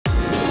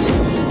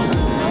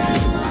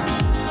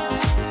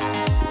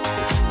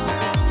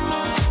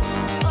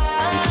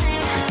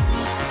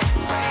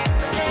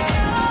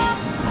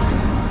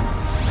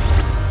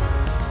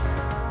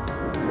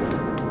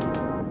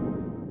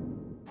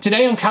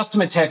Today on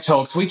Customer Tech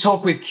Talks, we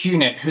talk with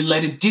QNET, who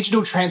led a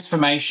digital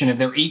transformation of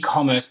their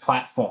e-commerce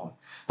platform.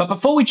 But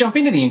before we jump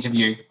into the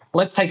interview,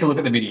 let's take a look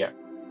at the video.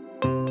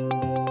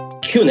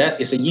 QNET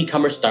is an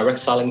e-commerce direct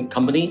selling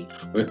company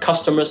with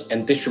customers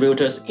and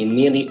distributors in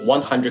nearly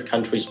 100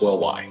 countries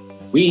worldwide.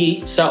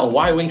 We sell a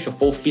wide range of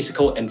both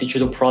physical and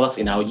digital products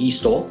in our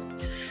e-store,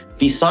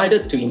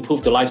 decided to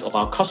improve the lives of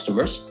our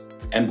customers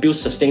and build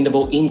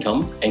sustainable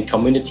income and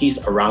communities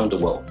around the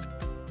world.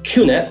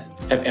 QNET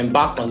have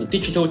embarked on the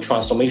digital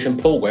transformation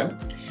program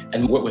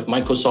and worked with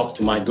Microsoft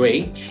to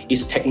migrate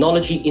its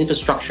technology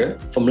infrastructure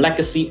from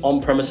legacy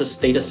on-premises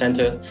data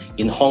center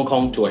in Hong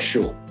Kong to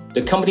Azure.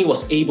 The company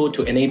was able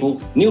to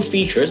enable new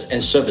features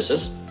and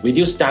services,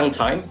 reduce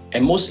downtime,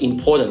 and most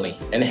importantly,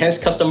 enhance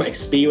customer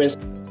experience.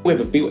 We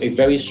have built a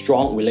very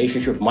strong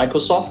relationship with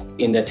Microsoft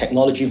in their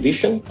technology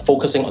vision,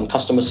 focusing on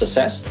customer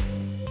success.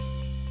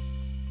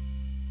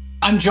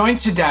 I'm joined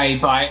today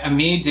by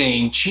Ameer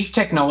Deen, Chief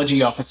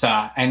Technology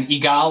Officer, and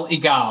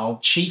Egal,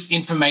 Chief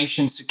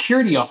Information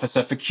Security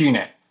Officer for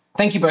QNET.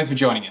 Thank you both for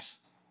joining us.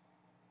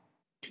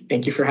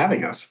 Thank you for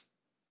having us.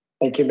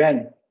 Thank you,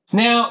 Ben.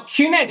 Now,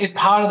 QNET is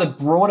part of the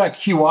broader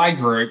QI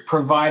group,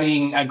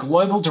 providing a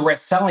global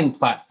direct selling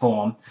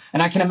platform.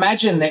 And I can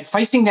imagine that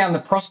facing down the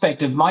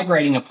prospect of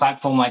migrating a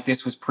platform like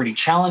this was pretty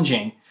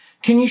challenging.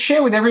 Can you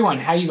share with everyone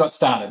how you got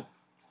started?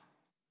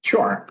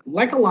 Sure.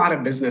 Like a lot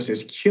of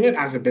businesses, QNET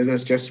as a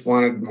business just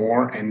wanted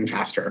more and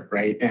faster,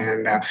 right?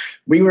 And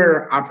we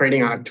were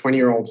operating on a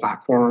 20-year-old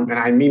platform, and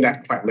I mean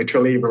that quite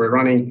literally. We were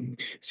running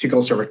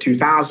SQL Server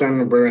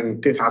 2000. We're in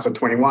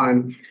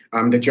 2021.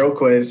 The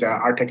joke was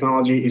our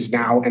technology is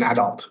now an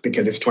adult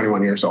because it's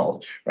 21 years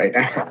old, right?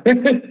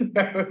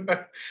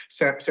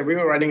 So we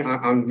were running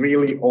on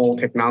really old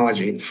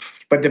technology.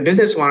 But the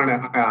business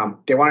wanted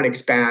to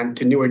expand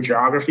to newer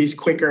geographies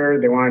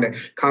quicker. They wanted to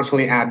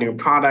constantly add new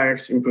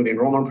products, improve the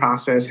enrollment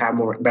process, have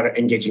better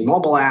engaging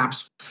mobile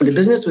apps. The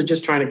business was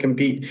just trying to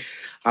compete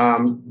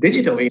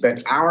digitally,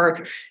 but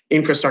our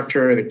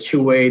infrastructure, the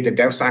QA, the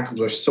dev cycles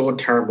were so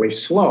terribly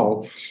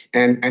slow,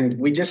 and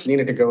we just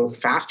needed to go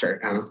faster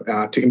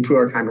to improve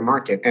our time to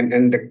market.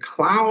 And the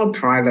cloud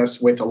provided us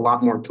with a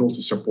lot more tools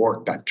to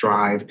support that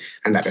drive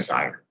and that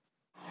desire.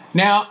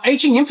 Now,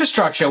 aging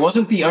infrastructure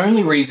wasn't the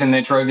only reason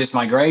that drove this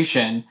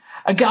migration.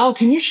 Egal,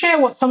 can you share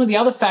what some of the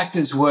other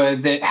factors were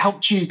that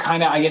helped you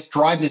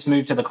drive this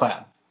move to the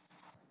cloud?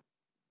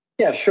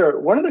 Yeah, sure.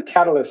 One of the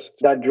catalysts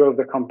that drove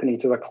the company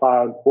to the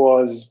cloud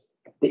was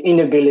the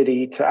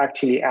inability to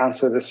actually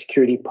answer the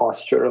security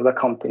posture of the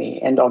company.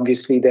 And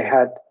obviously, they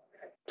had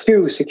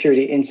 2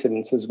 security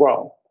incidents as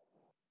well.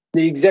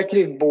 The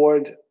executive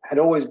board had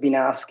always been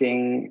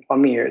asking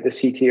Ameer, the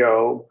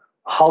CTO,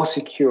 how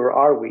secure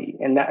are we?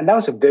 And that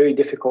was a very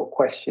difficult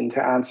question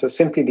to answer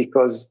simply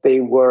because they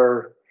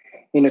were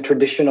in a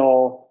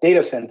traditional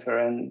data center.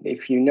 And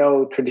if you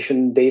know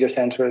traditional data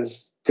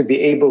centers, to be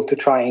able to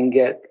try and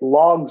get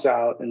logs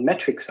out and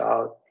metrics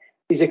out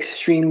is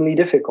extremely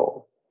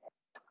difficult.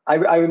 I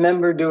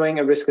remember doing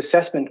a risk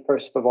assessment,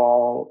 first of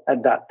all,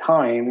 at that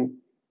time,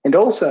 and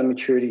also a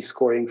maturity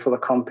scoring for the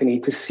company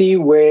to see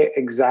where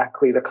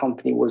exactly the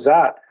company was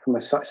at from a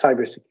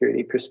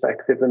cybersecurity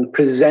perspective and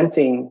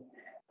presenting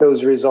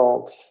those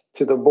results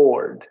to the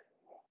board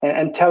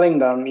and telling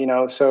them,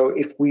 so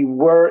if we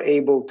were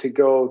able to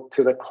go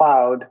to the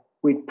cloud,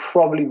 we'd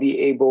probably be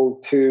able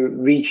to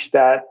reach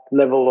that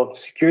level of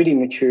security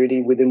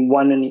maturity within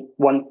one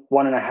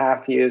and a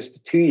half years to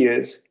 2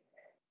 years,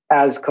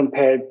 as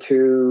compared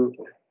to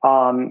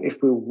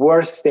if we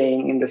were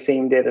staying in the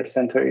same data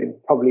center,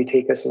 it'd probably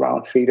take us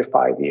around 3 to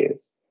 5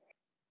 years.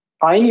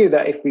 I knew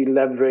that if we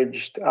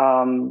leveraged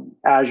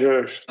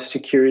Azure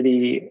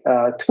security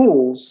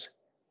tools,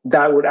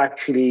 that would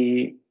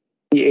actually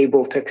be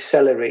able to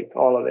accelerate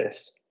all of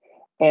this.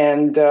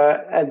 And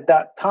at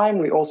that time,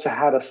 we also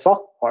had a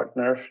SOC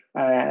partner.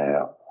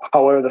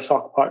 However, the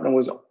SOC partner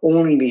was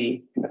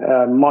only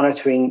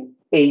monitoring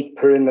 8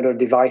 perimeter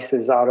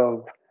devices out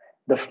of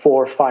the 400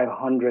 or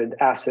 500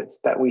 assets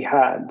that we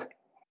had.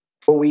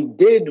 What we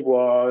did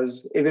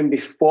was, even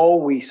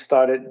before we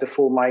started the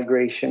full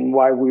migration,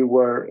 while we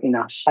were in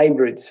a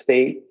hybrid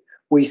state,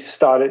 we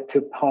started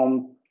to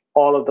pump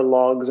all of the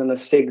logs and the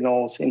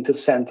signals into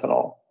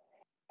Sentinel.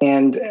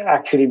 And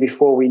actually,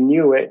 before we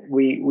knew it,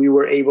 we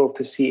were able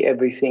to see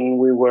everything.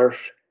 We were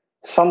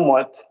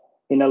somewhat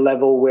in a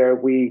level where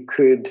we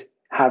could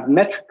have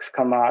metrics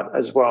come out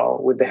as well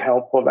with the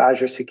help of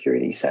Azure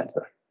Security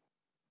Center.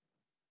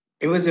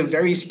 It was a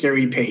very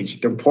scary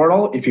page. The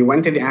portal, if you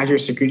went to the Azure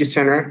Security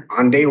Center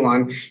on day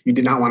one, you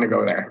did not want to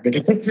go there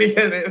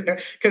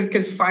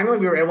because finally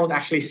we were able to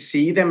actually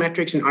see the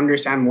metrics and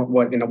understand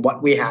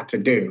what we had to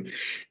do.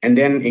 And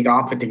then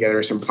Egal put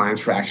together some plans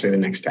for actually the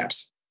next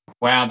steps.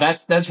 Wow,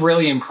 that's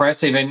really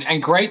impressive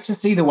and great to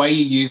see the way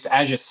you used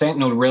Azure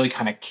Sentinel to really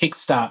kind of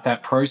kickstart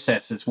that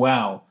process as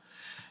well.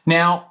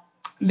 Now,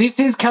 this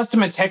is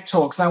Customer Tech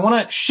Talks, and I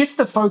want to shift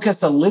the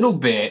focus a little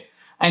bit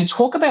and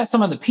talk about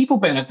some of the people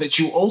benefits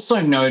you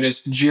also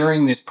noticed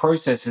during this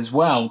process as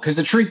well. Because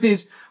the truth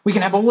is, we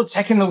can have all the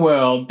tech in the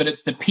world, but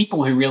it's the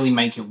people who really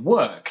make it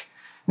work.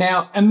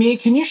 Now, Amir,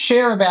 can you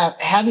share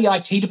about how the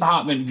IT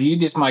department viewed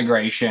this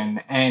migration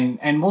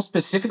and more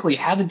specifically,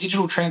 how the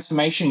digital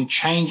transformation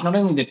changed not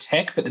only the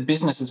tech, but the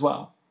business as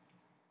well?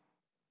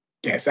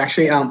 Yes,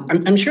 actually,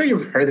 I'm sure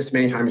you've heard this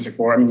many times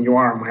before. I mean, you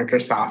are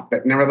Microsoft,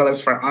 but nevertheless,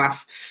 for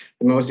us,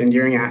 the most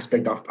enduring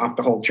aspect of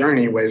the whole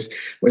journey was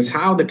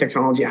how the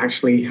technology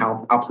actually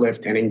helped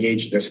uplift and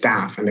engage the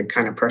staff and the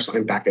kind of personal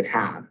impact it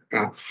had.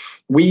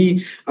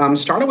 We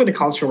started with a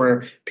culture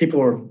where people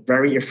were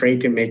very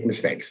afraid to make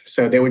mistakes,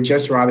 so they would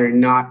just rather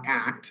not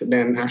act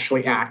than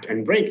actually act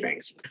and break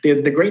things.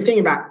 The great thing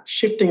about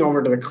shifting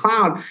over to the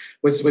cloud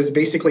was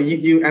basically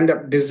you end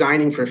up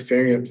designing for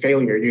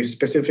failure. You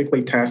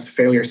specifically test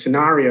failure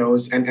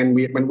scenarios, and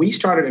when we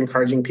started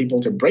encouraging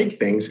people to break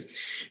things,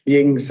 the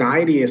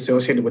anxiety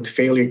associated with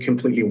failure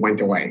completely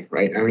went away,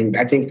 right?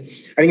 I think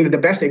that the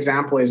best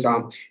example is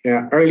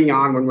early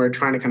on when we were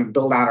trying to kind of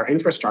build out our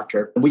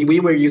infrastructure, we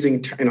were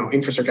using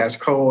infrastructure as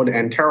code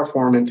and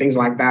Terraform and things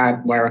like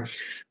that, where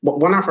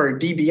one of our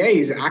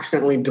DBAs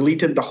accidentally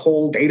deleted the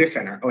whole data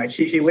center. Like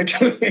he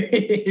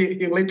literally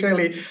he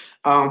literally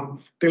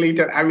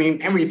deleted, I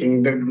mean,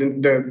 everything,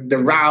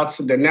 the routes,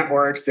 the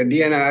networks, the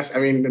DNS. I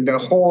mean, the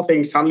whole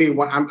thing suddenly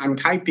when I'm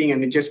typing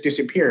and it just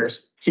disappears.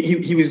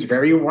 He was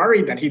very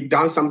worried that he'd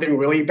done something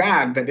really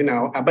bad,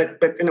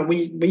 but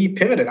we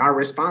pivoted our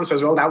response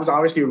as well. That was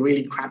obviously a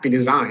really crappy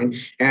design,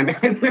 and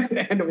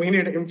and we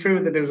needed to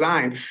improve the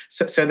design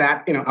so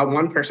that a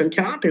one person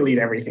cannot delete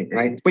everything,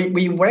 right?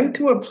 We went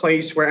to a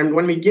place where, and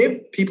when we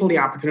give people the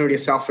opportunity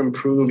to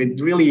self-improve, it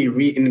really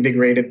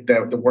reinvigorated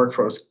the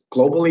workforce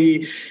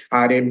globally.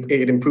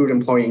 It improved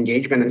employee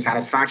engagement and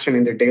satisfaction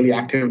in their daily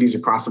activities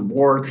across the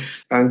board,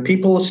 and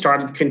people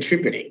started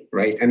contributing,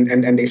 right?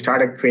 And they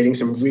started creating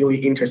some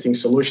really interesting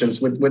solutions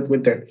with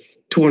the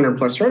 200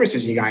 plus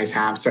services you guys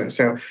have.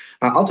 So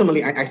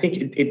ultimately, I think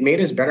it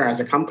made us better as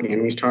a company,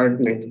 and we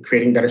started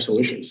creating better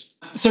solutions.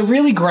 So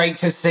really great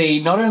to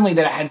see not only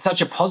that it had such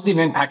a positive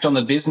impact on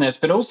the business,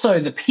 but also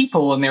the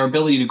people and their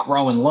ability to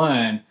grow and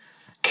learn.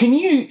 Can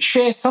you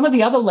share some of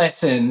the other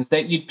lessons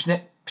that you'd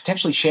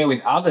potentially share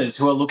with others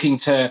who are looking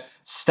to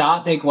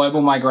start their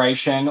global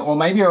migration or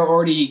maybe are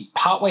already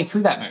partway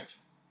through that move?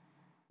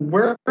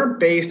 We're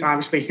based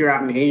obviously here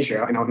out in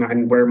Asia,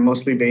 and we're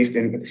mostly based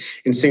in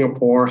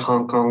Singapore,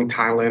 Hong Kong,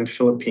 Thailand,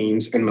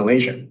 Philippines, and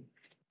Malaysia.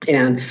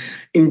 And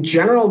in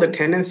general, the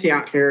tendency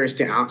out here is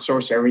to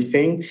outsource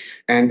everything,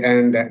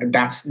 and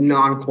that's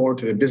non-core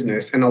to the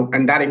business,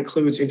 and that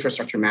includes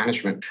infrastructure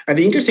management.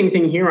 The interesting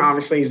thing here,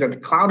 obviously, is that the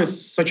cloud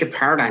is such a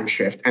paradigm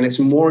shift, and it's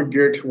more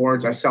geared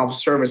towards a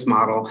self-service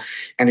model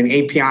and an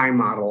API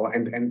model,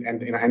 and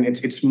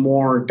it's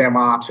more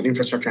DevOps and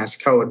infrastructure as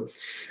code.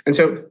 And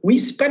so we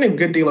spent a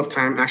good deal of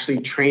time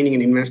actually training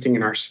and investing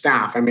in our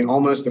staff. I mean,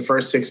 almost the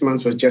first 6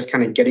 months was just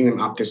kind of getting them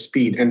up to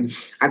speed. And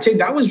I'd say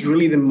that was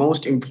really the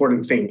most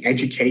important thing,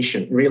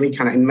 education, really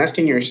kind of invest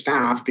in your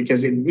staff,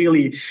 because it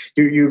really,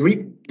 you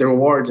reap the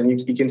rewards,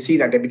 and you can see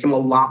that they become a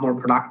lot more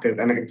productive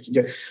and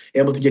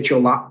able to get you a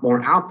lot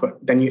more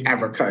output than you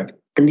ever could.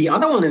 And the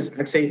other one is,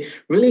 I'd say,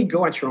 really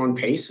go at your own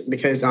pace,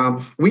 because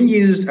we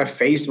used a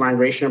phased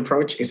migration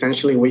approach.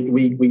 Essentially,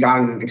 we got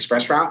on an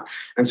express route.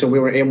 And so we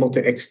were able to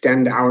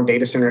extend our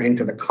data center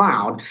into the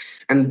cloud.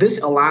 And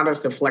this allowed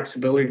us the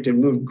flexibility to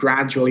move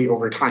gradually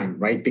over time,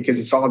 right? Because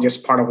it's all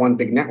just part of one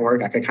big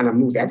network. I could kind of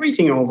move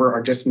everything over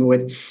or just move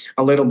it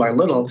a little by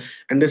little.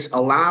 And this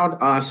allowed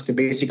us to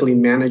basically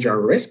manage our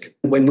risk.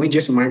 When we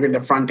just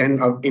migrated the front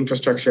end of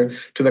infrastructure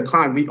to the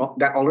cloud,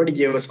 that already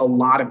gave us a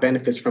lot of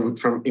benefits from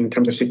in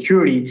terms of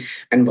security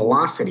and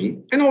velocity.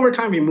 And over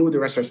time, we move the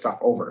rest of the stuff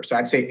over. So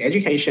I'd say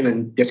education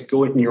and just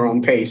go it in your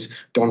own pace.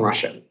 Don't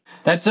rush it.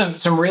 That's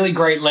some really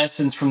great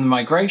lessons from the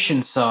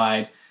migration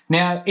side.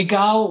 Now,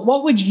 Egal,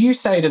 what would you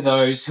say to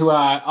those who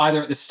are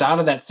either at the start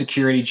of that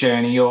security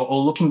journey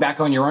or looking back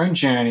on your own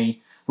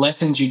journey,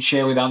 lessons you'd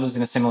share with others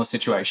in a similar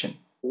situation?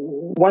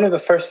 One of the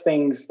first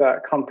things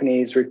that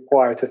companies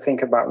require to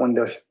think about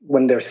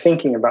when they're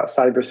thinking about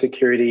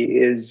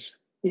cybersecurity is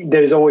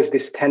there's always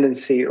this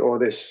tendency or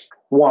this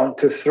want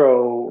to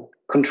throw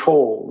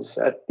controls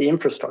at the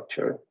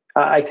infrastructure.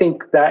 I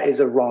think that is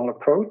a wrong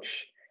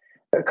approach.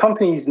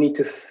 Companies need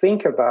to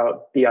think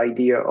about the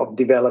idea of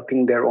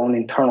developing their own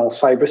internal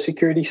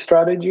cybersecurity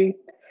strategy.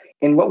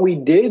 And what we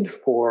did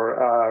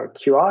for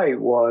QI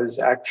was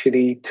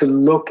actually to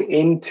look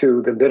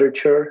into the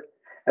literature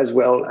as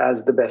well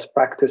as the best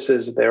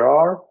practices there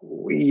are,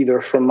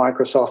 either from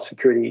Microsoft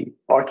security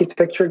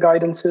architecture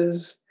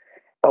guidances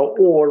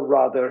or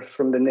rather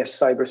from the NIST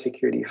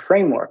cybersecurity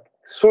framework.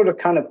 Sort of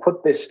kind of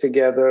put this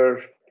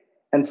together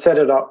and set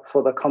it up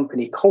for the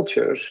company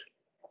cultures.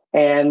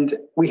 And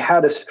we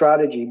had a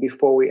strategy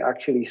before we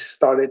actually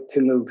started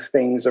to move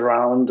things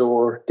around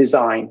or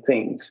design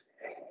things.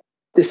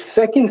 The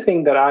second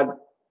thing that I'd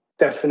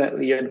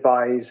definitely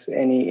advise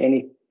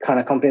any kind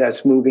of company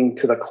that's moving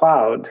to the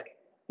cloud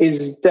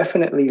is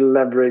definitely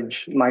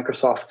leverage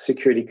Microsoft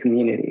security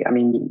community. I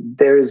mean,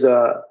 there's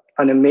an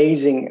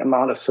amazing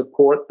amount of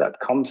support that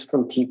comes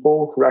from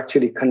people who are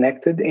actually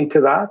connected into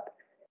that.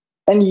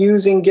 And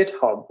using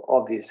GitHub,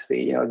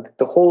 obviously,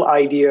 the whole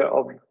idea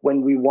of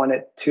when we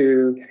wanted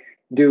to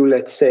do,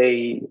 let's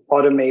say,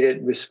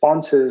 automated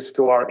responses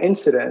to our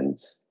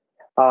incidents,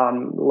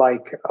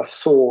 like a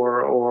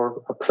SOAR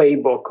or a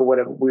playbook or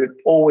whatever, we would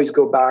always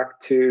go back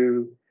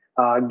to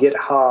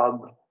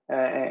GitHub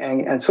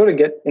and sort of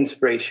get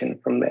inspiration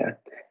from there.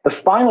 The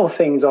final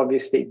thing is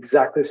obviously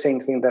exactly the same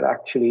thing that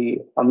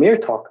actually Ameer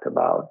talked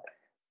about,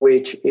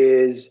 which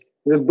is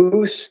the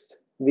boost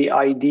the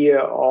idea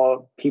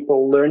of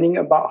people learning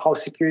about how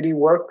security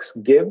works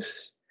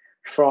gives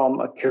from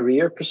a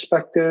career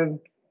perspective.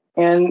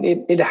 And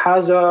it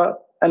has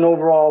an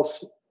overall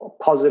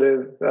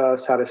positive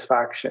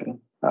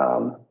satisfaction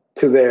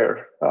to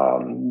their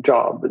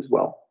job as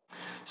well.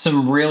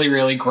 Some really,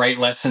 really great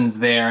lessons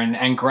there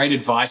and great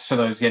advice for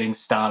those getting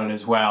started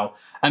as well.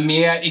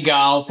 Ameer,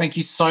 Egal, thank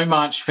you so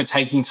much for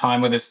taking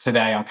time with us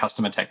today on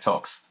Customer Tech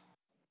Talks.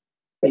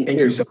 Thank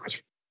you so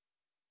much.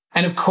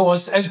 And of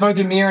course, as both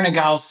Ameer and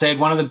Egal said,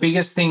 one of the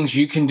biggest things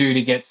you can do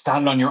to get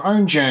started on your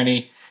own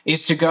journey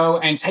is to go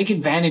and take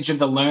advantage of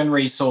the Learn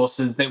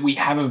resources that we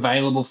have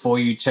available for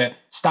you to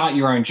start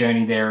your own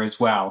journey there as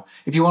well.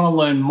 If you want to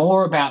learn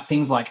more about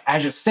things like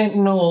Azure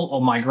Sentinel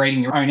or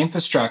migrating your own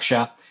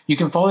infrastructure, you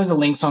can follow the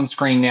links on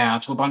screen now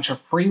to a bunch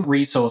of free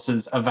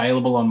resources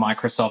available on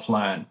Microsoft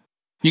Learn.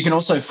 You can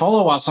also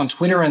follow us on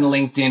Twitter and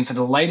LinkedIn for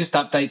the latest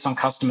updates on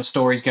customer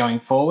stories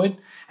going forward.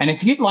 And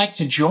if you'd like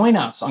to join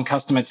us on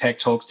Customer Tech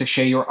Talks to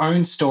share your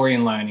own story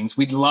and learnings,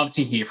 we'd love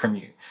to hear from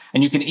you.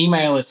 And you can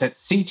email us at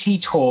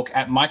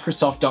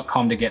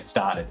cttalk@microsoft.com to get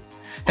started.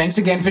 Thanks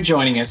again for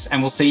joining us,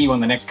 and we'll see you on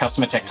the next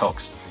Customer Tech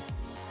Talks.